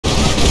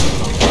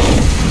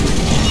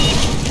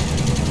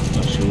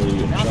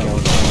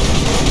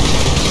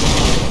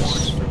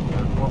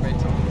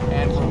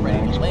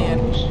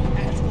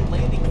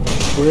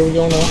Where are we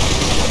going now?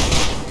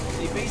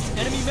 The base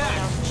enemy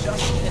map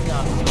just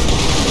enough.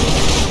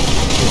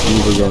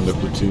 We're going to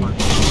platoon.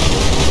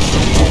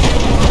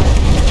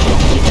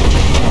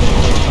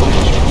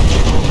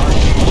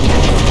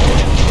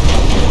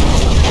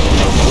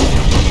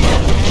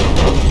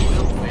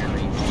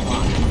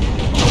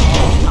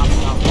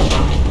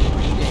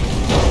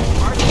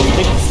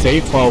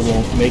 Safe ball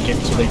won't make it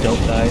so they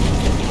don't die.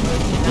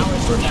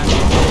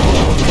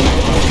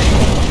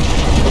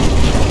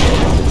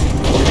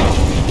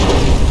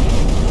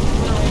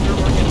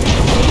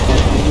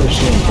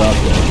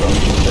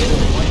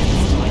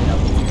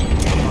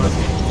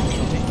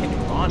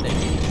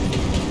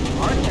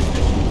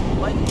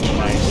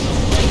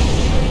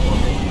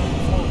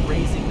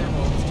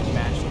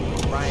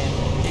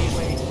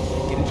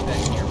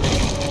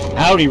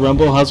 Howdy,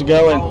 Rumble. How's it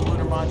going?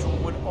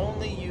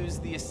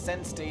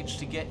 Stage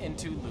to get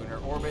into lunar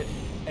orbit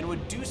and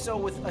would do so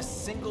with a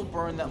single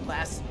burn that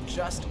lasts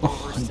just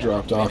over 7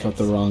 dropped off at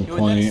the minutes. wrong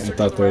point. I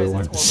thought they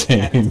were the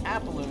same.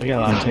 We got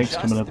a lot of tanks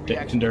coming up to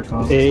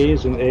Kindercom.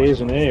 A's and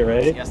A's and A,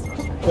 right? Yes,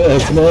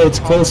 No, it's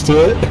close to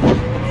it.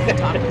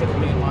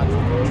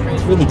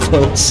 It's really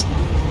close. The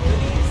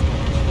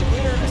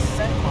lunar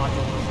ascent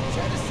module was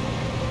jettisoned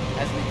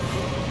as the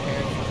crew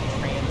prepared for the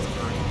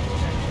trans-Earth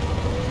projection.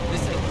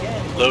 This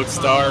again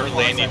Lodestar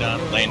landed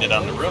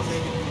on the roof.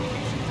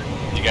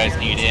 You guys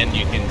need in,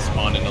 you can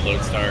spawn in the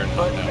Lodestar and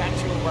hop out. Back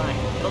to Orion.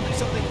 It'll do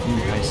something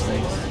nice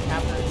things.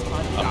 after it's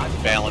I'm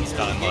balanced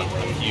on a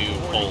few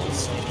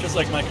poles, just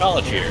like my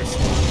college years.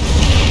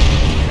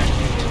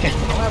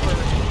 However,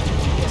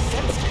 the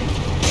ascent stage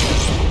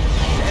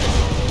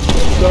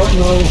I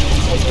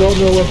don't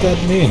know what that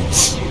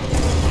means.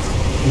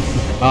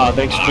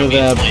 Thanks for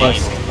the bus,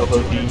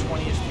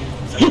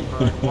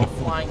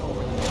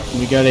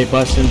 We got a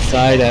bus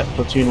inside at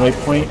platoon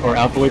waypoint or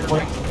alpha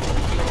waypoint.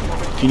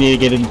 If you need to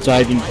get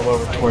inside, you can come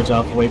over towards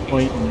alpha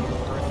waypoint and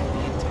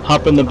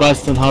hop in the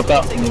bus and hop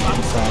out and get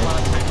inside.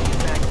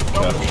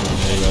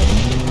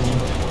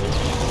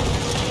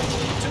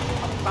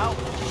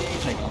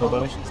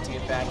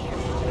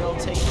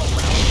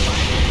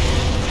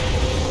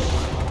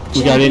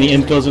 We got any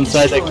infos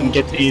inside that can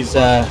get these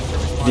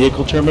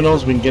vehicle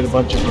terminals? We can get a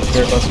bunch of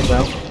repair buses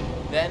out.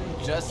 Then,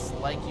 just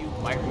like you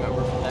might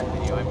remember from that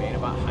video I made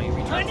about how you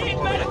return I need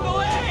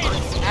medical aid!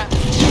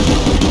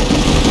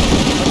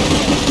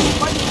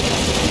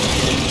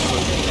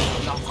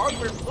 The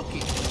hardware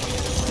looking.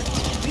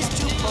 These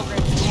two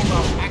programs go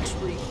about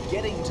actually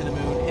getting to the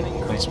moon in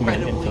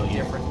incredibly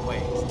different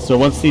ways. So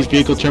once these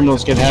vehicle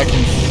terminals get hacked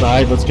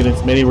inside, let's get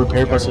as many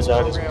repair buses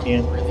out as we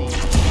can.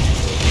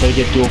 Try to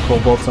get dual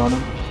cobalts on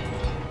them.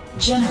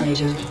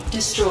 Generator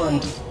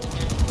destroyed.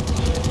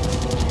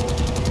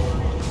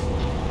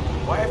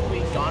 Why have we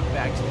gone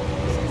back to the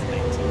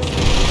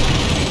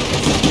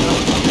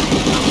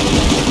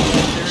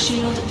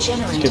Shield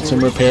generator. Let's get some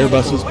repair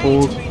buses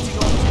pulled.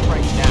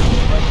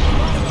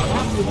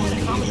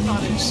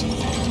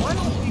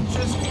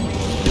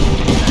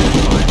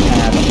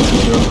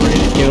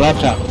 Get a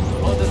laptop.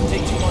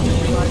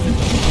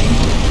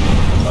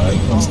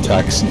 Once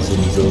tax season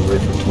is over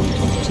for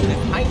 2022.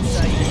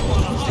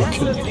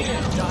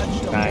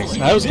 Nice.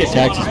 I always get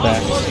taxes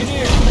back.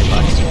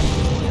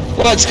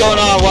 What's going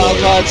on, Wild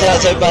Cards?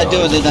 How's everybody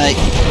doing tonight?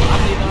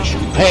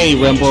 Hey,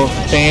 Rumble.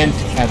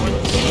 Fantabulous.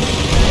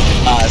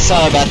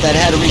 Sorry about that. I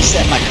had to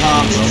reset my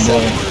comms and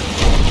stuff.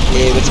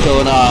 Hey, what's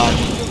going on?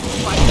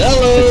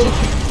 Hello!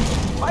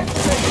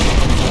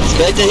 It's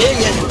great to hear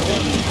you.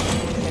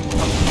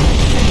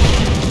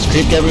 Let's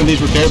creep gathering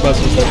these repair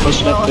buses. They're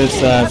pushing up this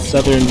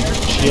southern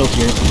shield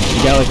here.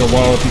 We got like a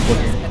wall of people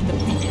here.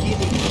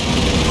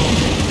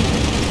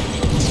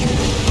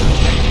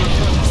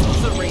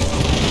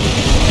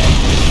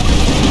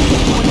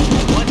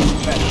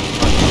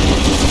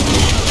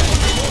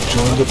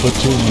 Join the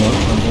platoon now,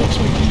 and that's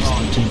what he's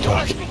platoon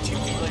talking.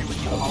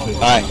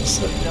 Alright.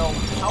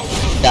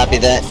 Copy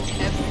that.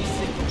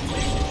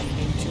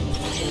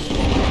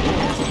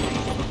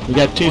 We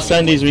got 2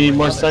 Sundays. We need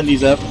more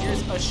Sundays up.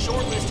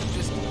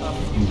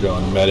 I'm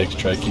going medics,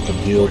 try to keep them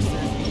healed.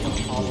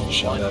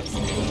 Shot at.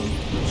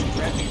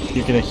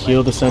 You're gonna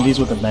heal the Sundays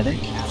with a medic?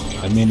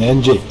 I mean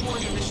NG.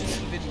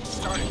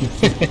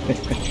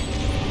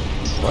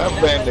 Well,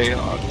 Band-Aid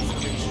on.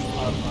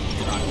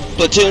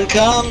 Platoon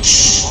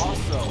comes.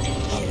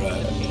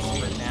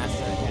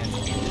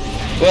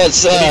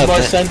 What's We need up?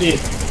 more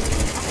Sundays.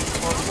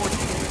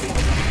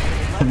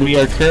 We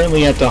are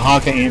currently at the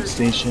Dahaka amp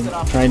station,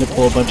 trying to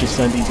pull a bunch of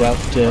Sundays out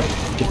to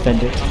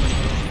defend it.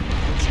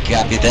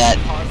 Copy that.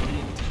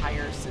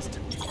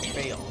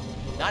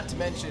 Not to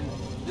mention,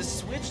 the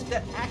switch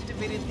that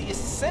activated the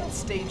ascent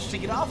stage to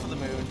get off of the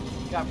moon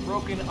got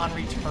broken on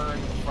return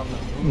from the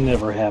moon.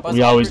 Never happened.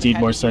 We always need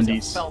more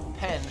Sundays. Felt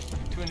pen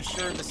to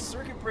ensure the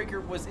circuit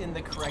breaker was in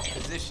the correct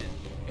position,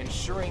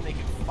 ensuring they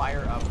could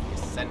fire up the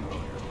ascent motor.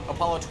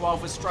 Apollo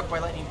 12 was struck by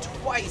lightning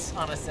twice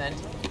on ascent.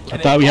 I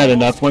thought we had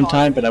enough one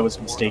time, but I was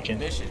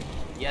mistaken.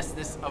 Yes,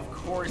 this of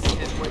course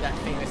is where that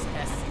famous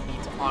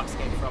SCB to aux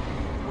came from,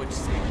 which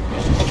saved the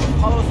mission.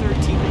 Apollo 13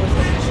 was a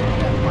mission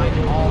that by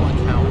all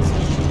accounts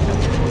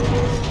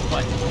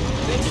But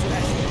this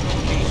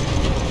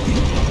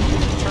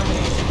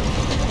determination,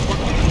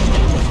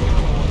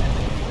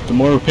 The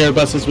more repair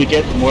buses we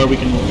get, the more we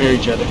can repair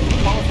each other.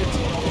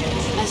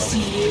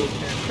 SCU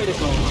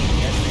critical.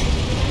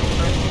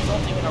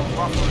 resulting in a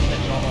rougher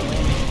than normal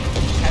landing.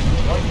 Had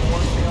one more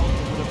failed,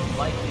 it would have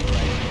likely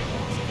led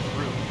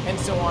through, and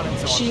so on and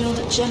so on. Shield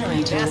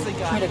generator NASA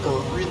got critical.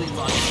 really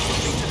lucky.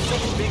 They took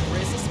such big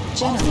risks.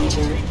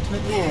 Generator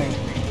repaired.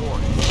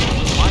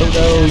 Oh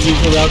no, use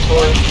the route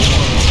for it.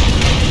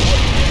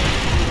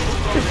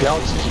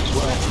 Galaxies as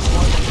well.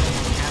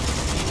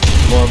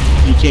 Well,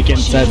 you can't get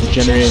inside the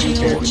generator Shield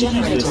repair. You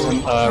generator need to use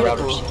some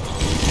routers.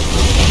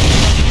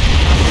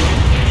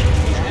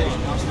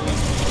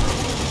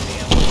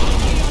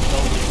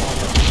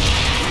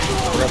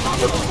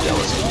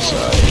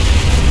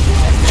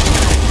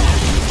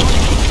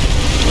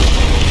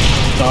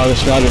 Oh,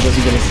 this router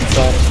doesn't get us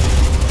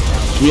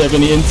inside. Do we have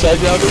any inside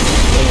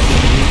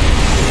routers?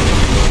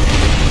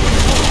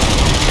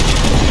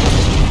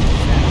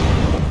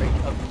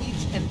 Of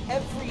each and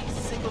every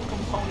single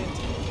component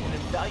and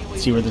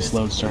evaluate. See where this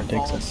load star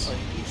takes us.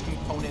 Each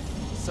component,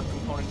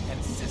 subcomponent,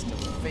 and system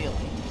failing.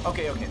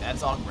 Okay,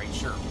 that's all great,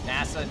 sure.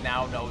 NASA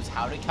now knows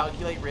how to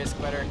calculate risk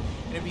better, and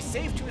it'd be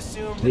safe to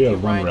assume that We the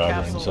have one Orion router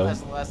capsule inside.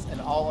 has less than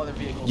all other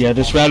vehicles. Yeah,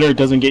 this router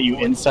doesn't get you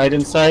inside.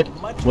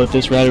 What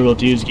this router will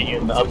do is get you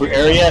in the upper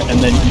area, and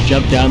then you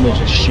jump down, there's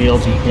just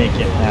shields you can't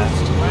get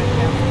past. Orion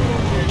capsule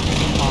compared to the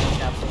Apollo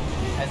capsule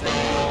as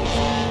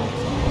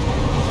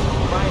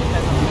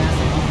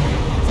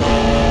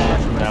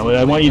a Now, what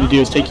I want you to do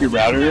is take your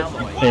router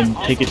and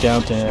take it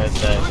down to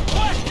the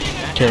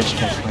carriage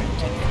test plant.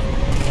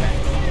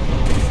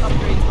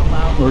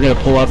 We're going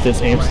to pull off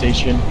this amp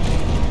station.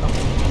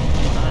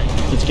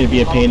 It's going to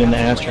be a pain in the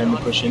ass trying to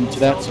push into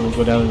that, so we'll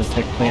go down to the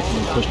tech plant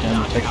and we'll push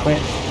down the tech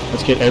plant.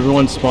 Let's get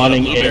everyone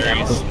spawning in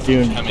at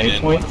platoon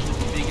waypoint.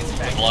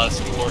 Plus,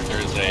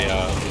 there's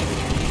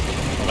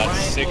about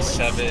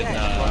 6-7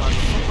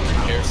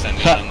 repair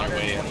senders on their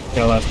way in. Got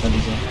a lot of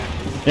Sundays in.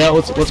 Yeah,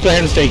 let's go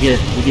ahead and stay here.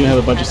 We do have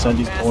a bunch of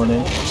Sundays pulling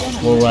in.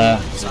 We'll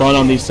spawn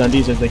on these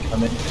Sundays as they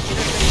come in.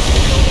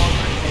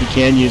 You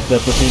can use the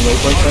platoon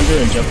waypoint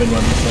sender and jump in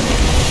on these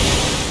Sundays.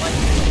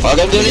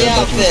 Welcome to the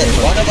outfit,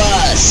 one of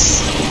us.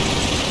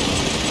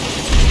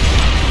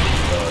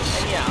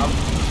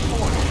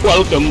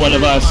 Welcome, one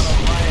of us.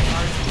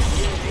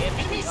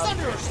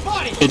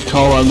 Good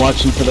call on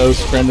watching for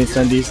those friendly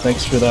Sundays.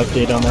 Thanks for the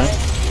update on that.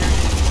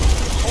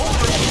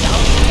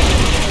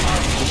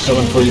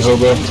 Coming for you,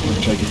 Hobo.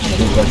 We'll try to get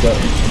you back up.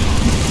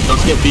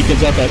 Let's get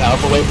beacons up at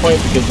Alpha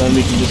Waypoint because then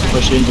we can just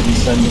push into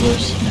these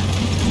senders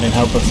and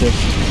help assist.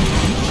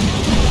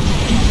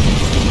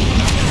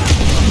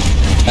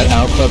 At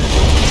Alpha,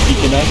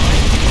 beacon up.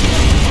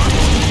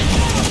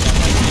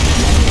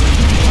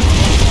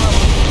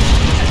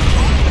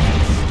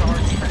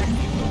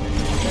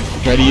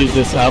 Try to use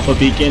this Alpha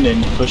beacon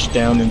and push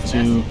down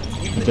into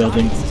the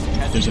building.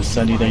 There's a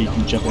Sunday that you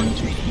can jump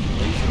into.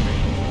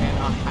 And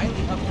a highly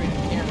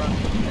upgraded camera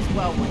as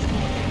well, which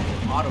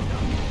is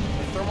auto-done.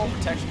 The thermal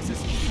protection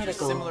system uses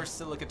similar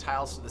silica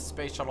tiles to the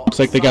space shuttle. Looks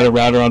like they got a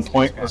router on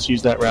point. Let's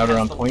use that router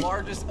on point. The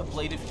largest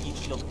ablative heat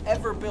shield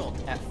ever built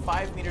at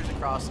 5 meters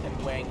across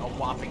and weighing a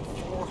whopping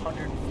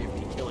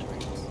 450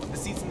 kilograms. The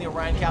seats in the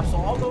Orion capsule,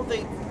 although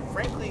they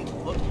frankly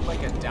look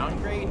like a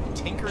downgrade,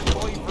 Tinker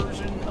Toy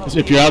version of So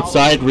if you're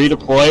outside,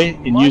 redeploy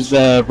and use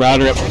the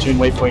router at platoon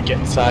waypoint. Get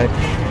inside. the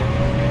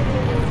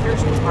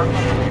parachutes are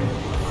upgraded,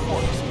 of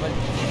course, but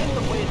even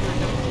the way they're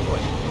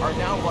deployed are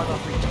now run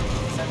off redundant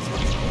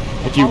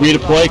sensors. If you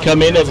redeploy,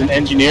 come in as an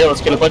engineer.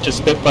 Let's get a bunch of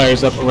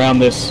Spitfires up around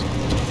this.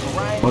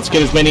 Let's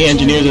get as many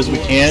engineers as we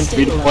can.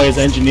 Redeploy as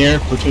engineer,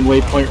 platoon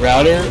waypoint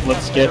router.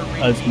 Let's get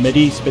as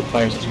many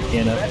Spitfires as we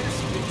can up.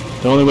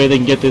 The only way they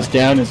can get this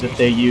down is if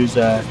they use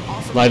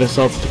light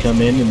assaults to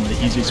come in, and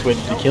the easiest way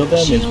to kill them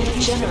is Shield with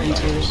these generators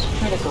Spitfires.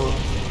 critical.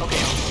 Okay,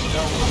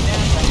 so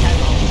NASA has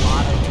a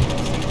lot of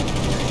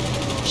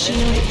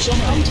Shield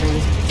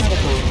generators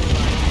critical.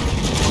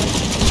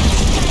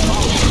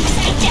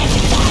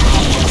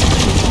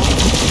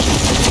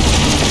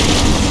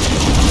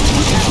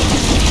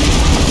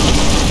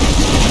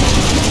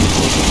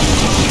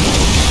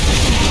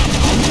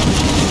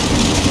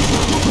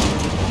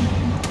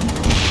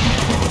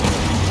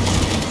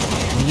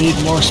 We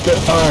need more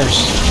Spitfires.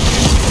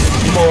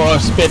 More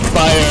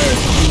Spitfires!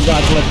 Do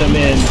not let them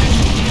in.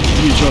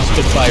 Use your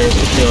Spitfires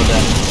to kill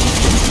them.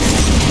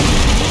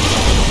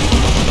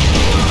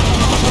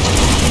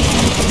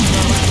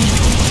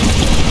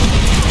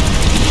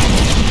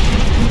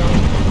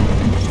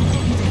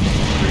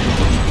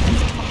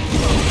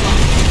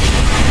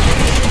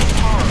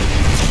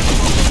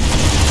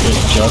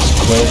 It's just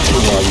clarity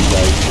while you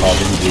guys call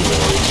them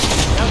blueberries.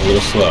 A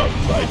little slow,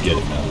 but I get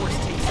it now.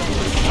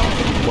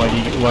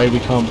 Why do we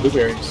call them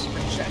blueberries?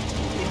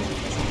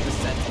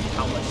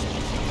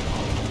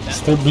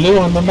 They're blue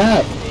on the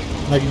map,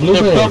 like They're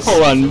blueberries.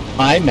 purple on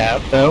my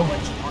map, though.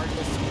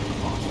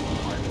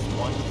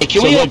 Hey,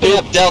 can So we what open do-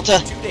 up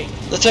Delta?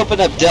 Let's open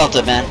up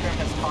Delta, man.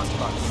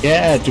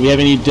 Yeah, do we have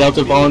any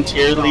Delta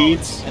volunteer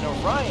leads? And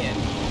Orion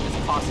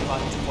is costing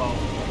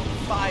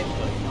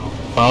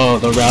Oh,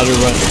 the router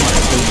run.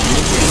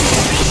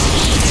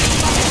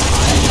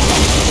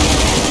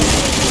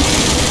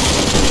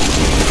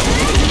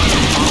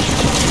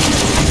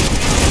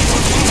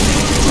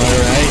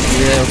 Alright,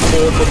 you're a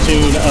full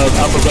platoon of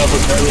Alpha Bravo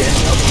Charlie.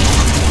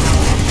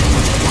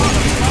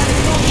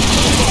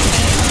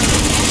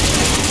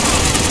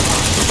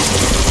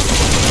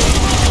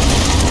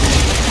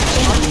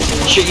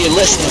 Make sure you're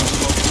listening.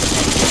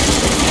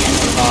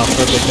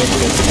 Perfect, thank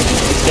you.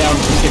 It's down,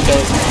 just get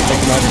that.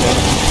 Take him out of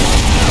that.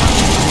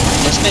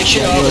 Let's make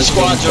sure all the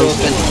squads are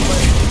open.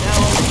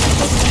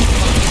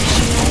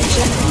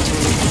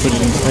 Put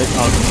it in place.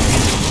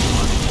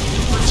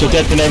 So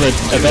Detonator,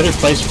 a better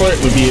place for it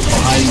would be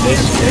behind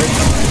this here.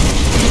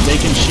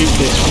 They can shoot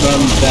this from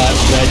that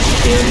red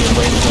area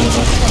right in front of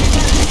us.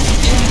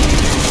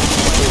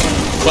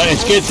 But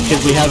it's good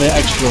because we have an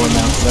extra one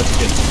now, so that's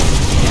good.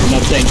 I'm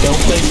not saying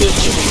don't place it,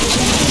 just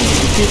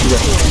keep it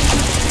right.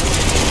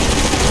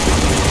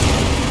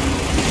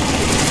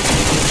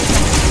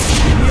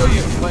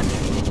 But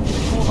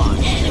hold on.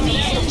 Enemy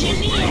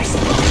engineers.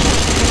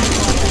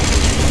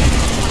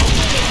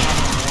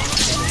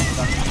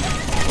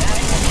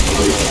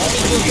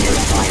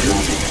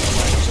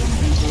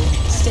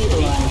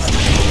 Stabilized.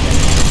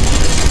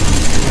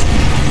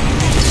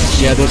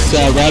 Yeah, this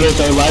router's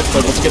our life,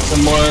 but let's get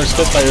some more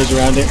Spitfires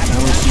around it. I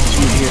want to see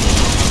two here.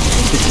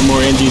 Let's get some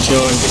more ND show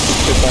and get some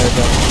Spitfires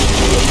up.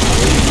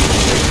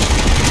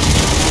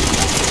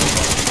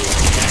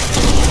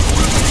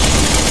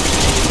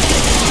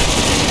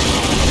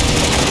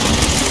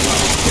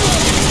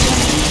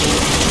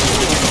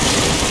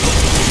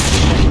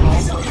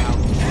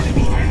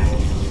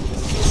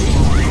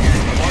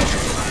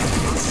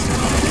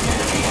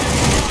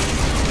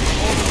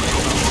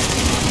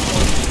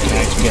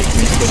 Get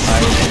three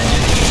Spitfires now.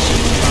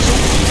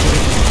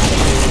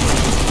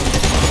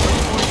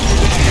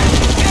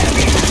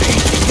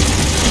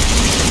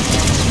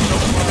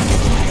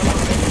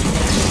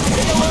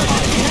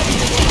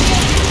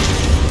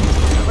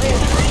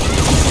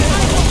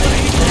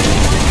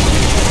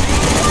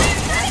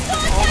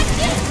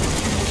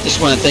 Just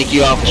want to thank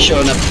you all for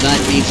showing up tonight.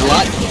 It means a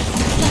lot.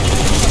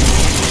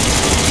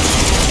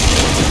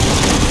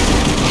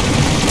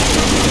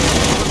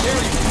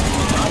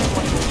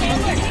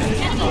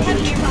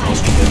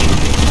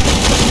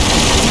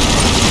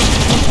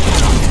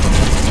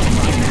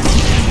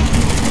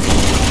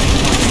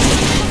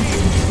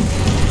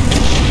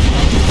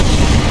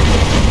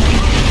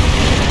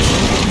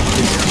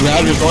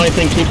 Router's the only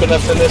thing keeping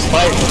us in this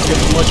fight. Let's get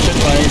some more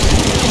Spitfires.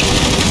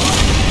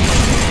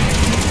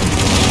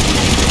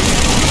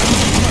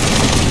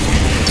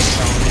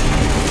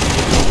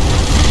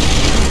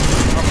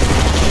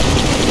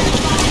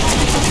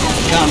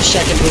 Com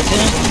second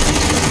platoon.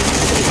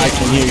 I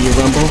can hear you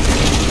rumble.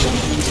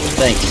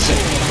 Thank you, sir.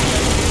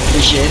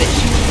 Appreciate it.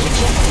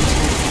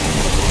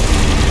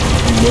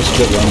 I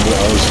missed it, Rumble.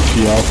 I was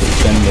PL for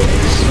 10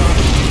 minutes.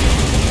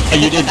 Oh,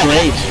 you did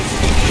great.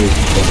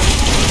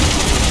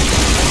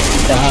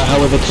 How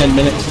were the 10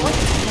 minutes?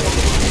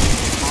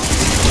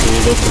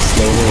 It as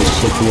slowly as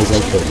quickly as I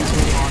could.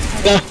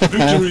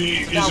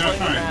 Victory is at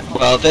hand.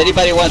 Well, if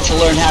anybody wants to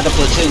learn how to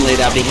platoon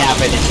lead, I'll be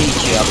happy to teach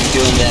you. I'll be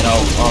doing that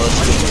all this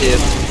week too.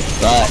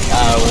 But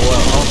we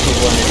also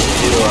wanted to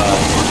do a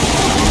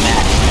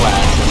max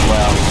class as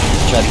well.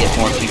 Try to get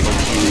more people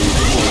to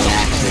pull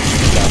maxes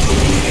and stuff.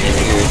 If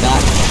you're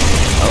not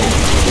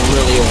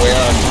really aware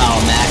on how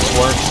a max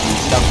works and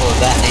stuff of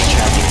that nature,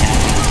 I'd be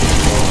happy to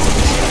go over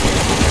this stuff.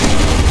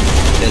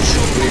 Because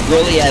we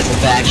really, as a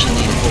faction,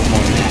 need to pull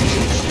more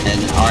maxes,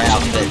 and our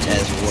outfit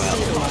as well.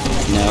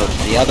 You know,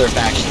 the other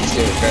factions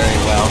do it very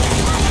well.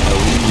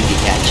 We need to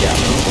catch up.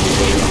 We're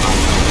way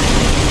behind.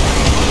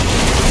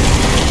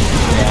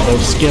 Yeah,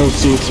 those skill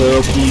suits are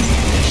OP.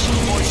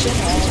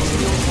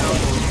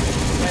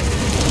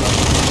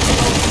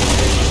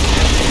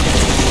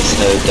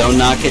 So don't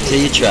knock it till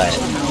you try it.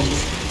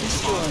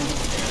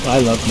 I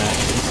love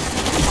maxes.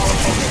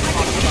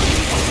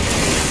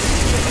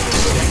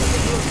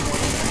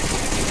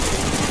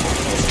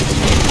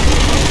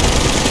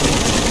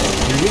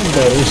 You're getting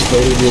better.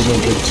 Slowly gives me a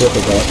good tip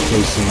about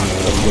placing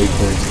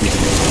waypoints even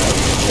though I have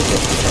to the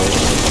power.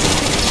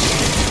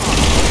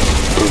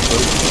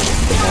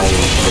 The model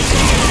is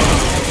placing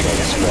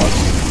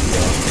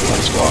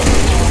squad.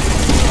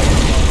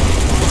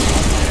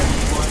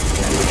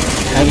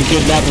 Have a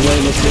good map of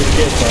letting us do it,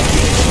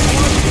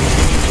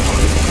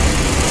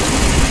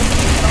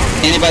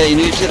 Anybody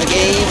new to the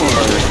game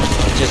or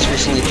just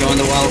recently joined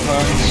the wild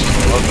cards?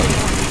 Welcome.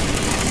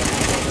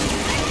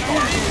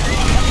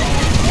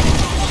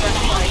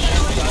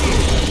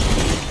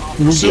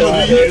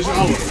 Facility is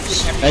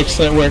ours.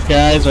 Excellent work,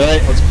 guys.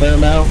 Alright, let's clear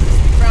them out.